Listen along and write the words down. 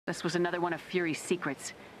This was another one of Fury's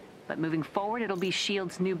secrets. But moving forward, it'll be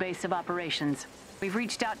S.H.I.E.L.D.'s new base of operations. We've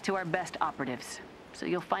reached out to our best operatives, so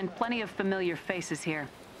you'll find plenty of familiar faces here.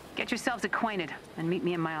 Get yourselves acquainted and meet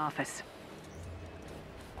me in my office.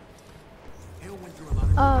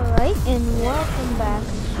 Alright, and welcome back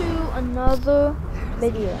to another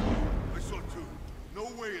video. No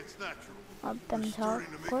way it's natural. Let them talk,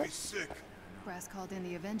 of course. Brass called in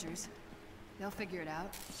the Avengers. They'll figure it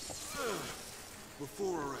out.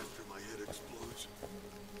 Before or after my head explodes.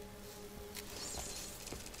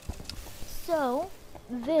 So,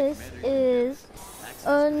 this is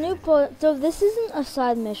a new part. So this isn't a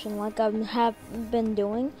side mission like I have been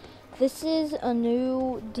doing. This is a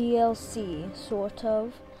new DLC, sort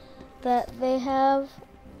of, that they have,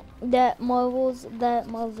 that Marvel's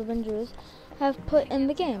Avengers have put in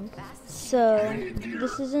the game. So,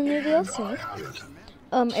 this is a new DLC.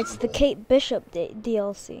 It's the Kate Bishop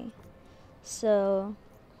DLC. So,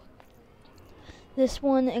 this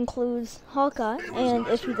one includes Hawkeye, and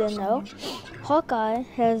if you didn't know, Hawkeye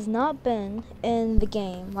has not been in the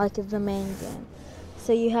game, like the main game.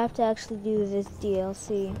 So you have to actually do this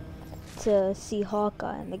DLC to see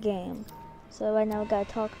Hawkeye in the game. So right now we gotta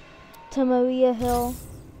talk to Maria Hill.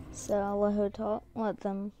 So I'll let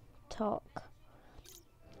them talk.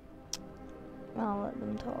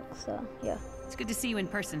 So yeah. It's good to see you in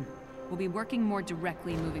person. We'll be working more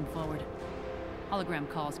directly moving forward. Hologram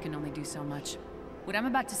calls can only do so much. What I'm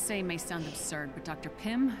about to say may sound absurd, but Dr.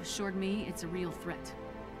 Pym assured me it's a real threat.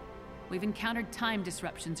 We've encountered time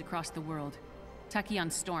disruptions across the world.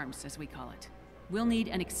 Tachyon storms, as we call it. We'll need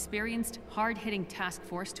an experienced, hard-hitting task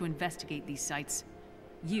force to investigate these sites.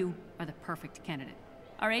 You are the perfect candidate.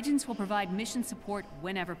 Our agents will provide mission support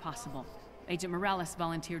whenever possible. Agent Morales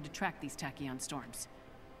volunteered to track these Tachyon storms.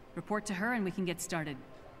 Report to her and we can get started.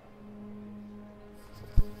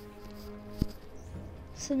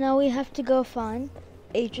 So now we have to go find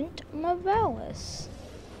Agent Morales.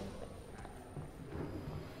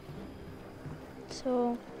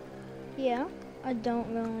 So, yeah, I don't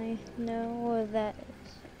really know where that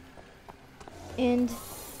is. And,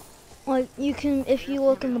 like, you can, if you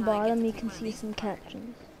look in the bottom, you can see some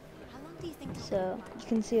captions. So, you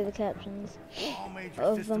can see the captions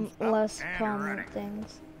of the less prominent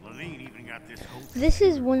things. This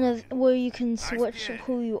is one of where you can switch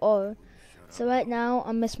who you are. So right now,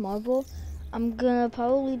 I'm Miss Marvel. I'm gonna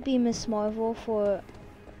probably be Miss Marvel for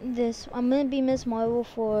this. I'm gonna be Miss Marvel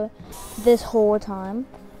for this whole time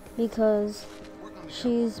because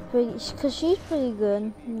she's pretty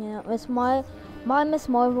good. Yeah, my Miss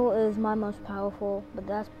Marvel is my most powerful, but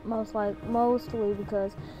that's mostly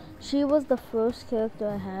because she was the first character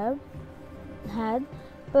I had.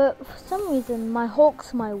 But for some reason, my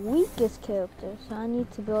Hulk's my weakest character, so I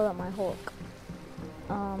need to build up my Hulk.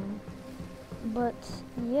 But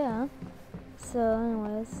yeah, so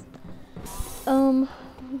anyways, I'm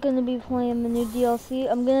gonna be playing the new DLC.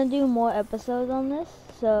 I'm gonna do more episodes on this,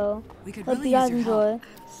 so hope you guys enjoy.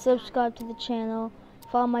 Subscribe to the channel,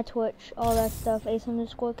 follow my Twitch, all that stuff,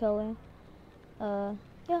 Ace_Kelly. Yeah,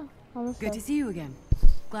 all this stuff. Good to see you again.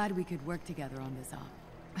 Glad we could work together on this op.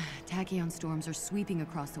 Tachyon storms are sweeping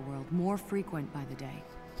across the world, more frequent by the day.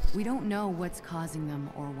 We don't know what's causing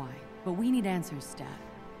them or why, but we need answers, Stat.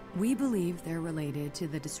 We believe they're related to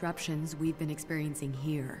the disruptions we've been experiencing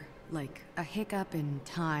here, like a hiccup in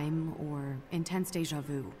time or intense deja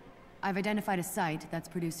vu. I've identified a site that's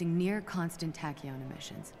producing near constant tachyon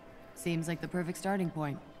emissions. Seems like the perfect starting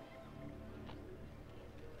point.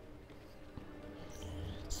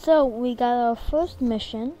 So we got our first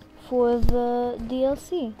mission for the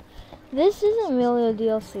DLC. This isn't really a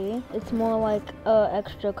DLC, it's more like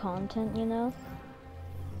extra content, you know?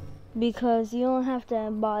 Because you don't have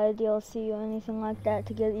to buy a DLC or anything like that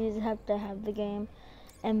to get it. You just have to have the game,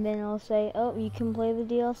 and then it'll say, "Oh, you can play the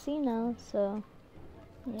DLC now." So,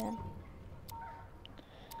 yeah.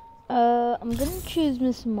 I'm gonna choose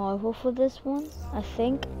Miss Marvel for this one. I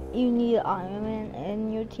think you need Iron Man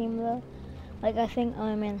in your team though. Like, I think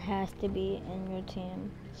Iron Man has to be in your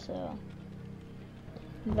team. So,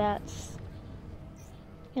 that's,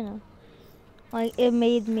 you know. Like, it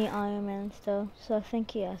made me Iron Man still, so I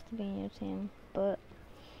think he has to be in your team. But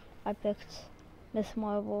I picked Miss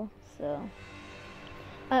Marvel, so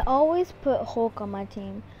I always put Hulk on my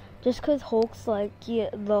team, just because Hulk's like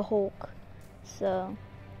the Hulk. So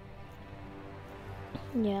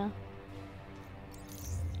yeah.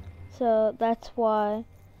 So that's why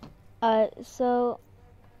so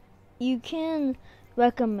you can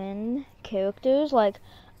recommend characters like,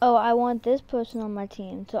 oh, I want this person on my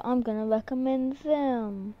team, so I'm gonna recommend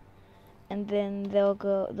them, and then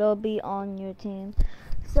they'll be on your team.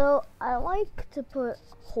 So I like to put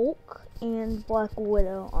Hulk and Black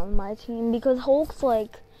Widow on my team because Hulk's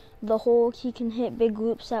like the Hulk, he can hit big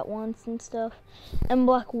groups at once and stuff. And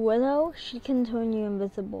Black Widow, she can turn you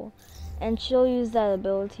invisible. And she'll use that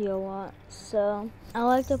ability a lot. So I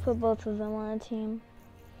like to put both of them on a team.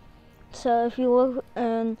 So if you look,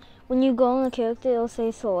 and when you go on a character, it'll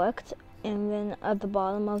say select, and then at the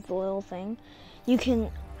bottom of the little thing, you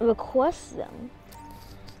can request them.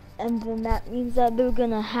 And then that means that they're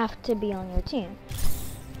gonna have to be on your team.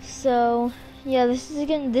 So yeah, this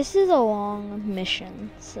is a long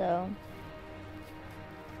mission, so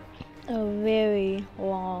a very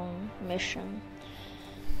long mission.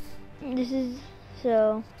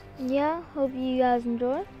 So yeah, hope you guys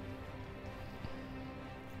enjoy.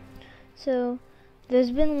 So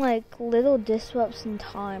there's been like little disrupts in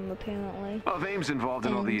time apparently. Well, if AIM's involved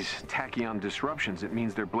in all these tachyon disruptions, it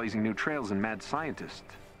means they're blazing new trails in mad scientist.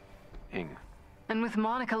 Ing. And with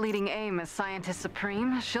Monica leading AIM as Scientist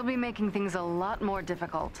Supreme, she'll be making things a lot more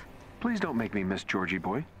difficult. Please don't make me miss Georgie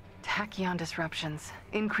boy. Tachyon disruptions,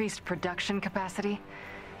 increased production capacity.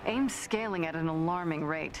 AIM's scaling at an alarming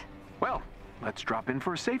rate. Well, let's drop in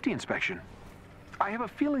for a safety inspection. I have a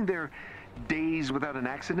feeling their days without an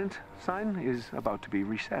accident sign is about to be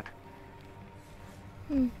reset.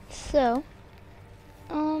 So,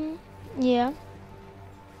 yeah.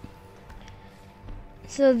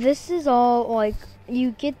 So this is all, like,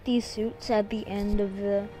 you get these suits at the end of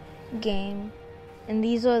the game. And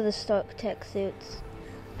these are the Stark Tech suits.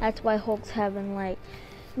 That's why Hulk's having, like,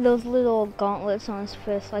 those little gauntlets on his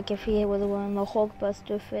fist. Like, if he would have worn the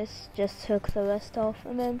Hulkbuster fist, just took the rest off.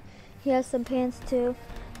 And then he has some pants, too.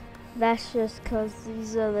 That's just because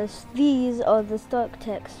these are the Stark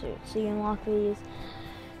Tech suits. So you unlock these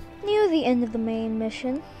near the end of the main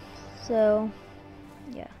mission. So,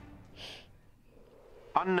 yeah.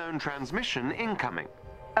 Unknown transmission incoming.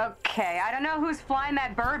 Okay, I don't know who's flying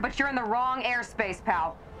that bird, but you're in the wrong airspace,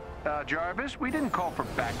 pal. Jarvis, we didn't call for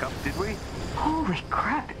backup, did we? Holy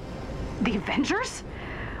crap. The Avengers?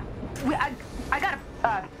 I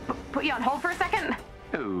gotta, put you on hold for a second?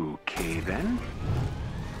 Okay, then.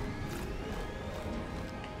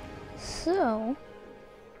 So,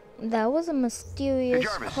 that was a mysterious Hey,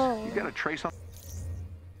 Jarvis, call. you got a trace on...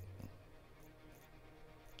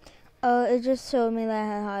 It just showed me that I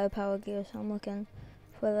had higher power gear, so I'm looking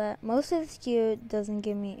for that. Most of this gear doesn't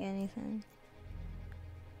give me anything.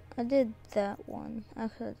 I did that one.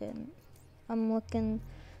 Actually, I didn't. I'm looking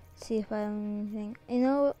to see if I have anything. You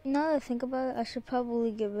know, now that I think about it, I should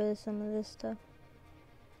probably get rid of some of this stuff.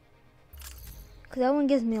 Because that one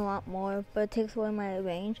gives me a lot more, but it takes away my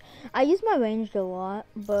range. I use my range a lot,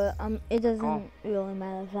 but it doesn't really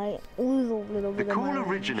matter if I lose a little bit The of my call range.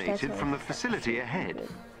 originated from the facility ahead.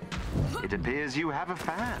 It appears you have a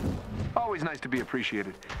fan. Always nice to be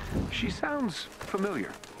appreciated. She sounds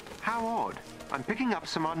familiar. How odd. I'm picking up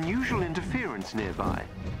some unusual interference nearby.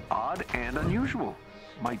 Odd and unusual.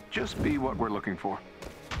 Might just be what we're looking for.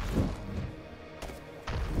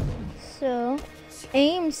 So,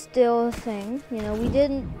 AIM's still a thing. You know, we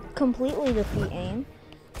didn't completely defeat AIM.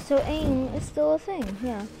 So AIM is still a thing,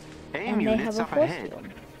 yeah. AIM And they units have a up force ahead. field.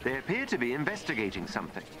 They appear to be investigating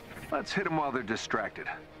something. Let's hit them while they're distracted.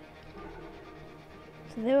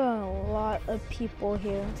 So there are a lot of people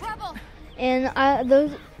here. And I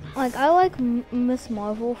like Miss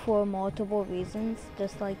Marvel for multiple reasons,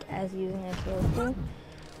 just like as using a character.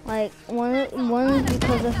 Like one is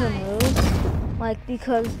because of her moves, like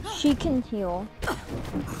because she can heal.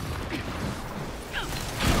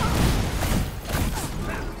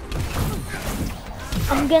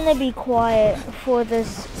 I'm gonna be quiet for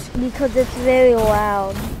this because it's very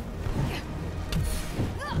loud.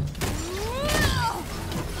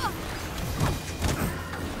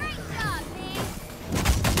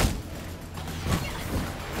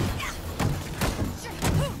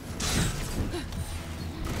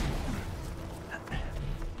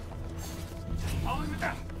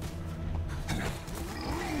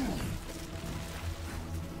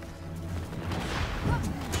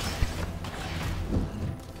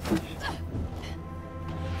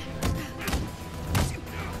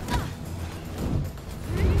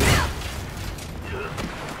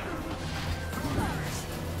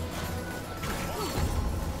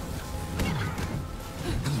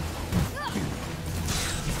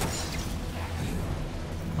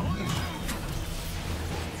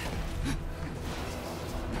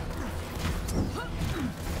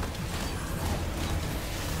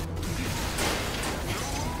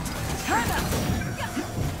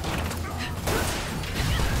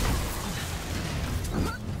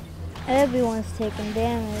 Everyone's taking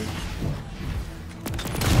damage.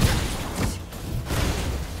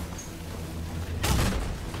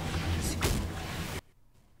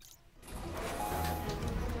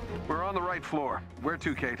 on the right floor. Where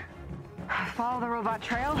to, Kate? Follow the robot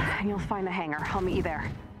trail, and you'll find the hangar. I'll meet you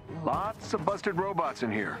there. Lots of busted robots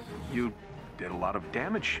in here. You did a lot of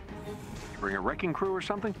damage. You bring a wrecking crew or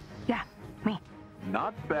something? Yeah, me.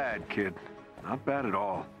 Not bad, kid. Not bad at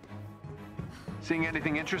all. Seeing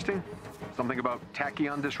anything interesting? Something about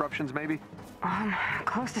tachyon disruptions, maybe?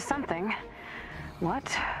 Close to something. What?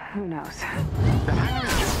 Who knows? The hangar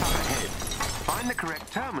is just up ahead. Find the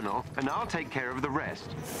correct terminal, and I'll take care of the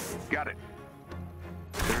rest. Got it.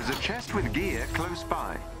 There is a chest with gear close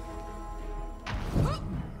by.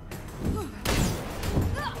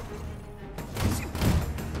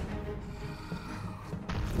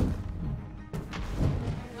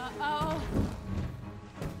 Uh-oh.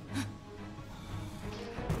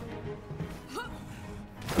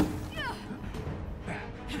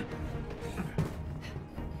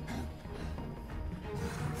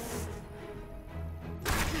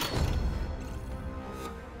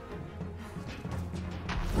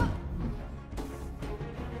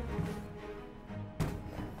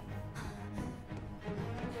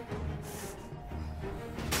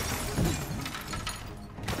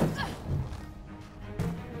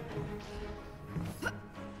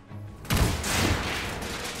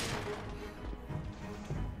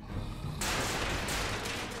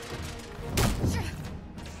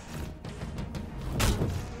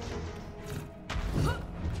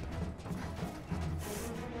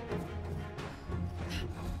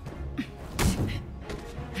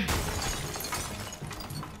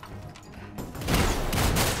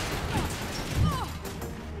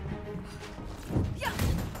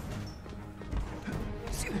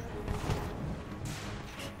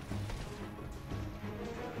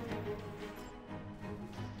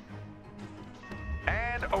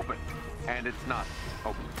 Open. And it's not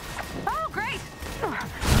open. Oh, great!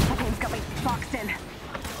 Okay, it's got me boxed in.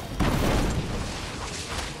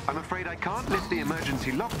 I'm afraid I can't lift the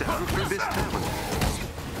emergency lockdown through this terminal.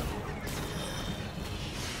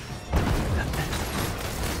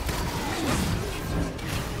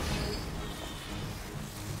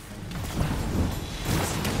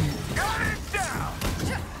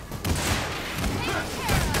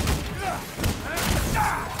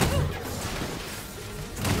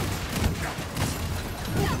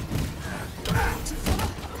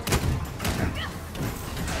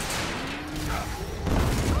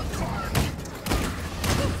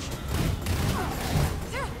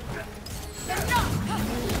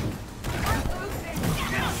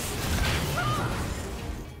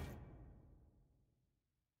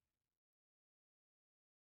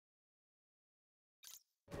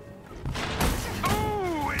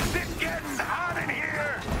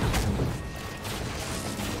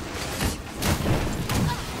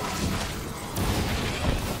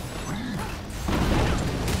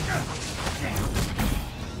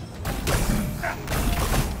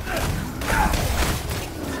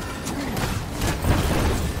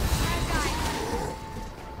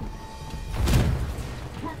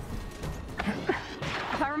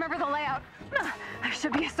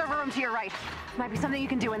 To your right. Might be something you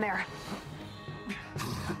can do in there.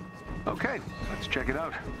 Okay, let's check it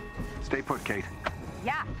out. Stay put, Kate.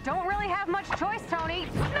 Yeah, don't really have much choice, Tony.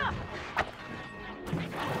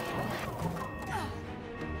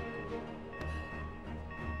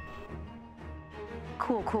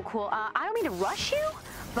 Cool. I don't mean to rush you,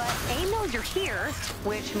 but AIM knows you're here,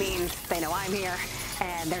 which means they know I'm here,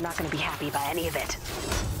 and they're not going to be happy about any of it.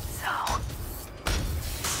 So...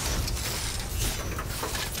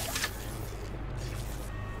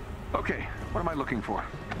 Okay, what am I looking for?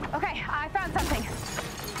 Okay, I found something.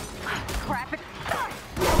 Crap it.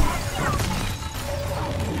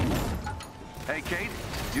 Hey, Kate,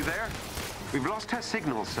 you there? We've lost her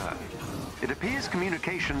signal, sir. It appears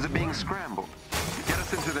communications are being scrambled. Get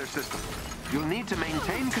us into their system. You'll need to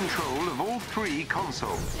maintain control of all 3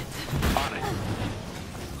 consoles. On it.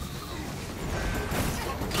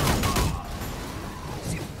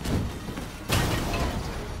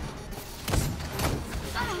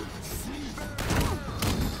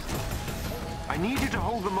 I need you to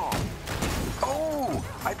hold them off. Oh!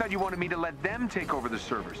 I thought you wanted me to let them take over the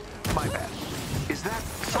servers. My bad. Is that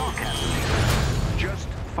sarcasm? Just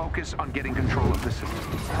focus on getting control of the system,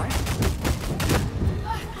 all right?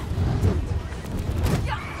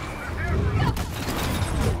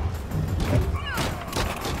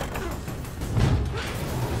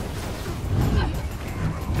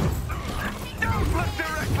 Don't look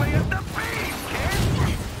directly at the beam,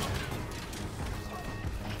 kid!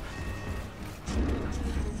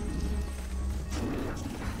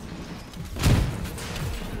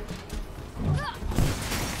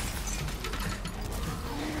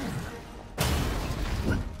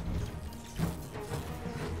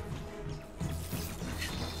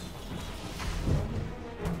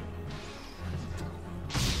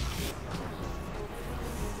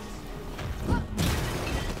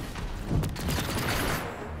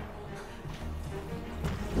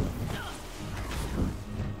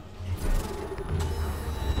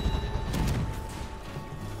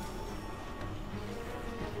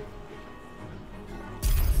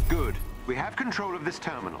 We have control of this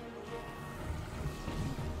terminal.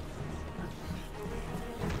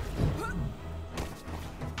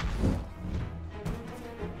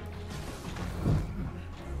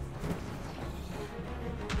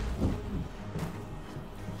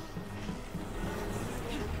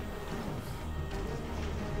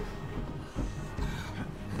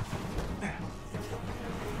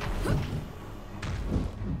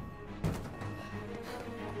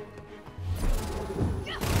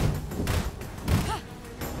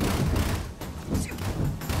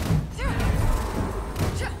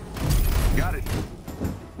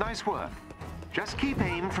 Nice work. Just keep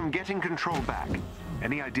AIM from getting control back.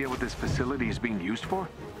 Any idea what this facility is being used for?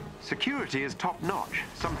 Security is top-notch,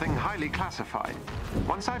 something highly classified.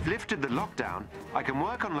 Once I've lifted the lockdown, I can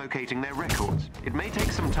work on locating their records. It may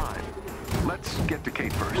take some time. Let's get to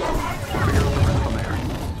Kate first. Figure out the rest from there.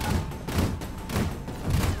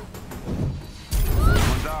 This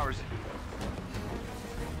one's ours.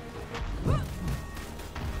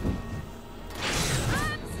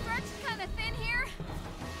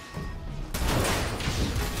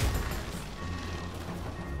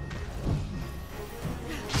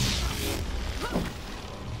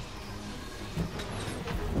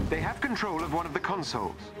 They have control of one of the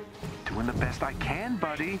consoles. Doing the best I can,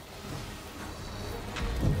 buddy.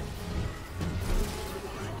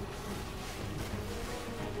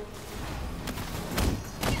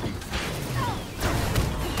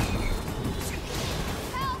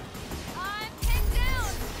 Help! I'm pinned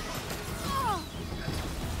down! Oh.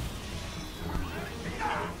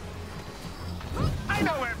 I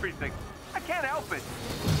know everything. I can't help it.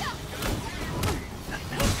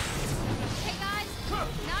 Hey guys,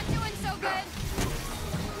 not doing so good.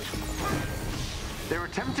 They're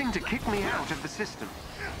attempting to kick me out of the system.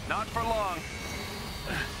 Not for long.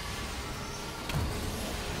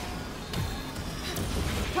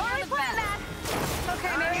 Totally planned that.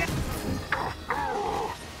 Okay, maybe.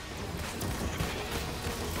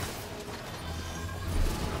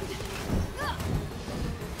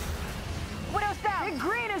 Widow's down. Big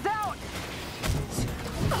Green is out.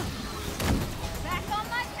 Back on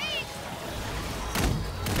my feet.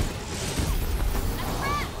 I'm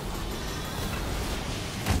trapped.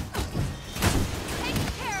 Taken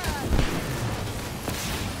care of.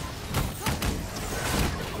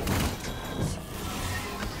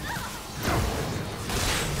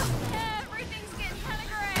 Everything's getting kind of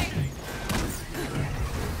gray.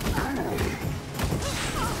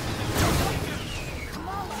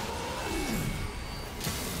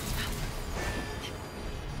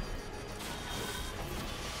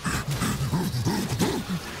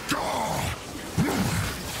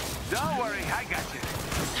 Don't worry, I got you.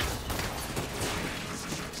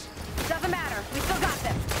 Doesn't matter. We still got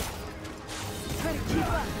this. Try to keep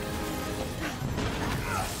up.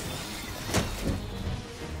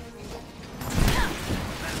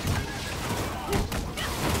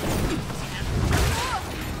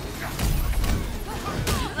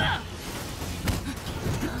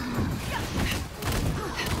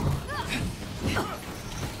 Help!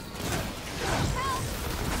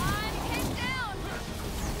 I'm pinned down.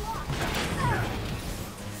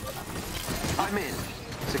 I'm in.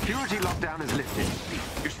 Security lockdown is lifted.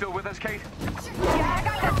 You're still with us, Kate? Yeah, I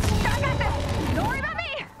got this. I got this. Don't worry about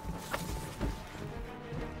me.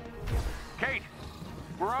 Kate,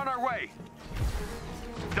 we're on our way.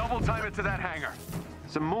 Double time it to that hangar.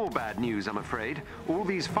 Some more bad news, I'm afraid. All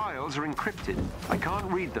these files are encrypted. I can't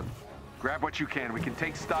read them. Grab what you can. We can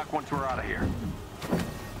take stock once we're out of here.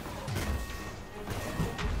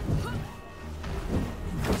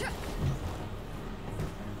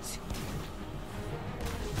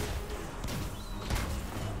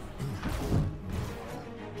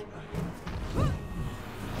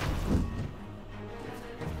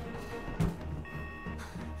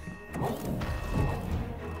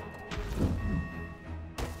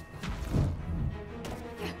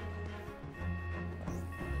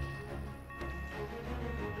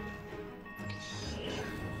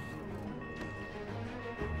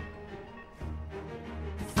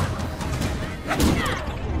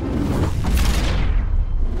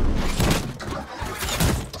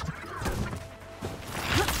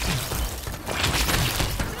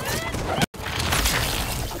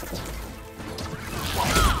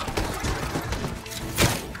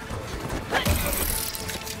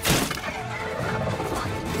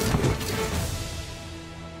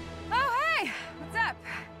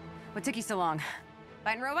 What took you so long?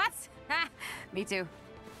 Fighting robots? Ha! Me too.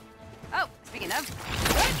 Oh, speaking of.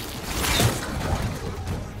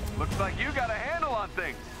 Looks like you got a handle on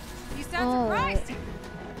things. You sound surprised.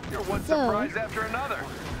 You're one So- surprise after another.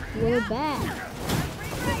 We're back.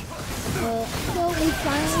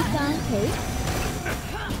 finally found Kate.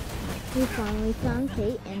 We finally found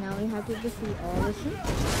Kate, and now we have to defeat all the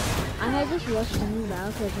Synthoids. I had just rushed into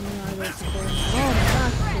battle because I didn't want to go to oh my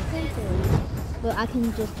gosh, it's Synthoids. But I can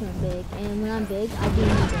just turn big, and when I'm big, I do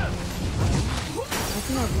need damage. I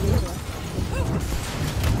think I'll do it.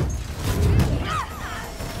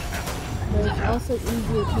 But it's also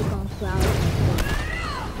easier to take on flowers.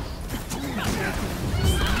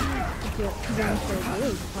 Because I'm so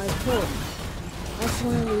big, hardcore. That's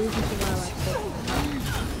one of the reasons why I like Pokemon.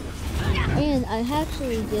 And I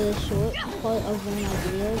actually did a short part of one of my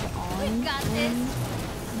videos on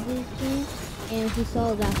this game. And if you saw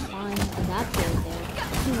that flying adapter there,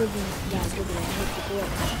 he wasn't that video, I hit the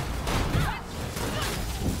board.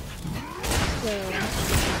 So,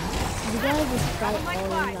 you gotta just fight all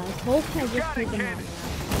these guys. Hope has just taken out now.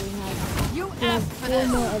 So we have 4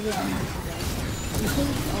 more other things to go. And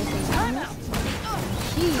Kate's also on it.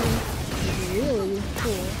 She is really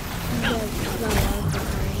cool. She does a lot of stuff.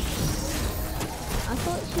 I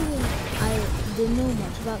thought she was, I didn't know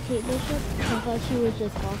much about Kate Bishop. I thought she was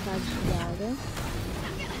just Hawkeye's daughter.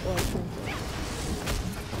 Or something.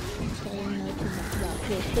 So I didn't know too much about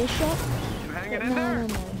Kate Bishop. You hanging But in now I there?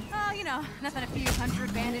 know. Oh, you know, nothing a few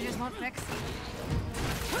hundred bandages won't fix.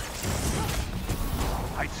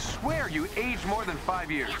 I swear you aged more than 5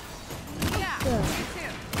 years. Yeah, So, me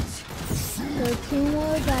too. so 2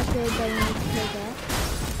 more adapters that we need to take out.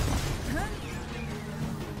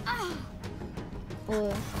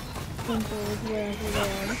 Or Synthoids, whatever they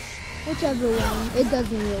are. Whichever one, it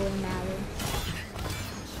doesn't really matter.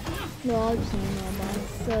 They're all just normal.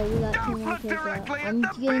 So we got 2 more to take out. I'm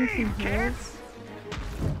getting some heals.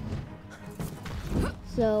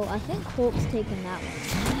 So I think Hulk's taking that one.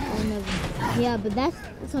 Oh, never mind. Yeah, but that's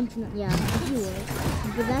something. Yeah, he would.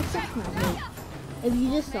 But that's just not good. If you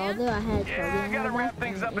just saw there, I had Yeah, I Toby gotta on wrap my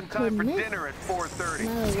things back, up and in it time for could miss dinner at 4:30.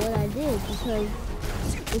 no matter what I did because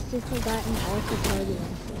it's just forgotten also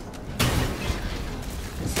targeting.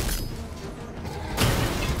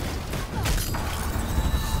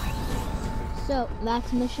 So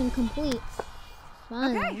that's mission complete.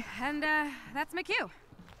 Finally. Okay, and that's my cue.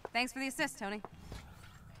 Thanks for the assist, Tony.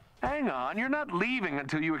 Hang on, you're not leaving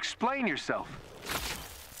until you explain yourself.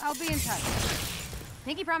 I'll be in touch.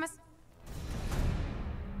 Pinky promise.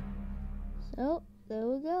 So there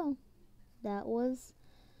we go. That was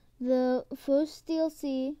the first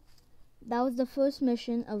DLC. That was the first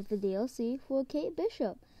mission of the DLC for Kate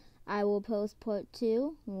Bishop. I will post part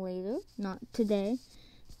 2 later, not today,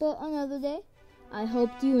 but another day. I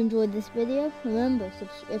hope you enjoyed this video. Remember,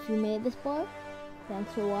 if you made this far,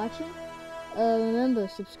 thanks for watching. Remember,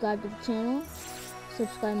 subscribe to the channel,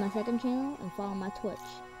 subscribe to my second channel, and follow my Twitch.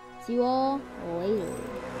 See you all later.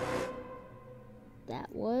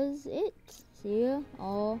 That was it. See you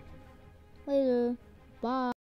all later. Bye.